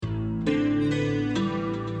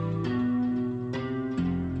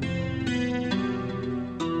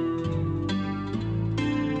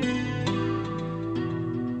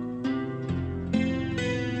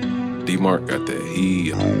Mark got that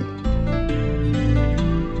heat.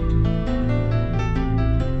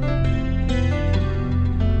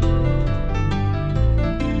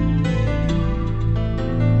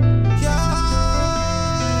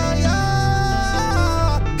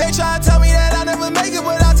 They try to tell me that I never make it,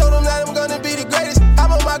 but I told them that I'm gonna be the greatest.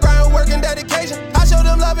 I'm on my grind, working dedication. I showed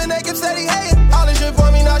them love and they kept steady hating. All this shit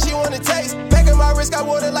for me, now she wanna taste. Making my wrist got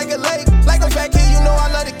water like a lake. Like a fat kid, you know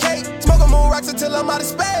I love the cake. Smoking moon rocks until I'm out of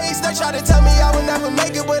space. They try to tell me I would never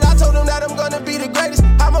make it, but I told them that I'm gonna be the greatest.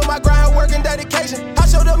 I'm on my grind, working dedication. I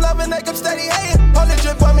showed them love and they kept steady hating. All this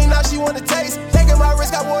drip for me, now she wanna taste. Making my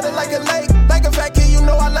wrist got water like a lake. Like a fat kid, you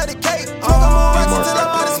know I love the cake. Smoking moon rocks until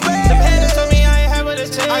I'm out of space. The haters told me I ain't have what it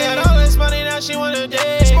takes. I got all this money, now she wanna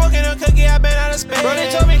date. Smoking a cookie, I been out of space. Bro, they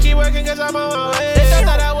told me keep working cause I'm on my way. They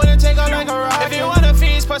thought I wouldn't take off like a rocket. If you wanna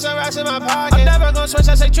feast, put some racks in my pocket. I'm never gonna switch,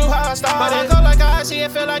 I say true how I start. But I go like I see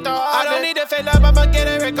it feel like the heart. I don't need to fake love, I'ma get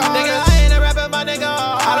it regardless. Nigga, I ain't a rapper, my nigga.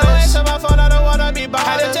 I don't answer my phone, I don't wanna be bothered.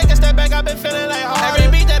 Had to take a step back, I've been feeling like hard.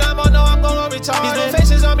 Every beat that I'm on, know I'm gon' go retarded. These new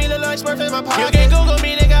faces on me look like Smurf in my pocket. You can Google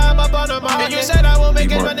me, nigga, I'm up on the market. And you said I won't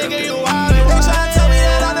make it, but nigga, you wild. They try to tell me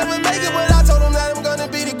that I never make it, but I told them that I'm gonna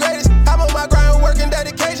be the greatest. I'm on my grind, working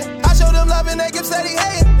dedication. I showed them love and they kept steady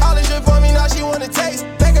hating. All this shit for me, now she wanna taste.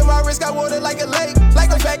 Making my wrist got water like a lake.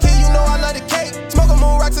 Like a fat kid, you know I love the cake. Smoking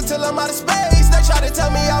moon rocks until I'm out of space. They try to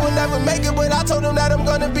tell me I would never make it, but I told them that I'm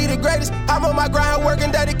gonna be the greatest. I'm on my grind,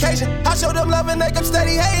 working dedication. I showed them love and they kept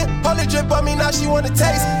steady hating. All this drip on me, now she wanna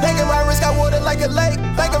taste. Making my wrist got water like a lake.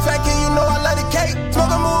 Like a fat kid, you know I love the cake.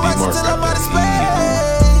 Smoking moon rocks until I'm out of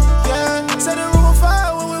space. Yeah, set the room on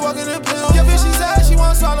fire when we walk in the building. Yeah, bitch, she said she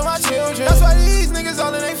wanna swallow my children. That's why these niggas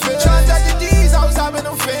all in they feel. Trying to jack the D's, I was hopping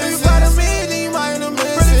them fences. You proud of me, then you mind them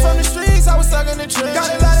business. Really from the streets, I was stuck in the trenches. Got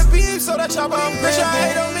a lot of beef, so that chopper I'm bitch, I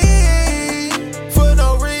hate on me for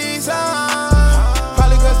no reason.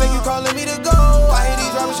 Probably cause they keep calling me to go. I hear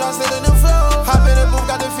these rappers trying to steal in the flow. Hop in the booth,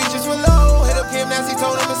 got the features for low. Hit up Kim Nasty,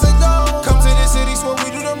 told him it's a go. Come to the city, swear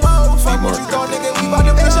we do the most. Fuck what you thought, nigga, we bout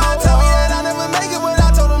to blow. They try to tell me that I never make it, but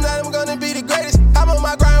I told them that I'm gonna be the greatest. I'm on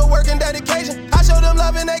my grind, working dedication. I showed them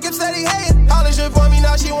love and they kept steady hating. All this shit for me,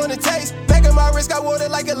 now she wanna taste. Making my wrist got water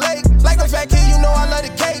like a lake. Like a fat kid, you know I love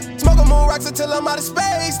the cake. Smoking moon rocks until I'm out of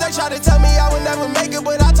space. They try to tell me I would never make it,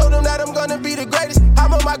 but I told them that I'm gonna be the greatest.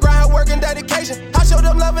 I'm on my grind, working dedication. I showed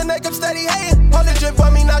them love and they kept steady hating. All this drip for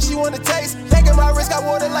me, now she wanna taste. Making my wrist got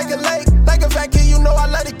water like a lake. Like a fat kid, you know I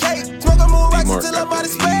love the cake. Smoking moon rocks until I'm out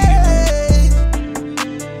of space.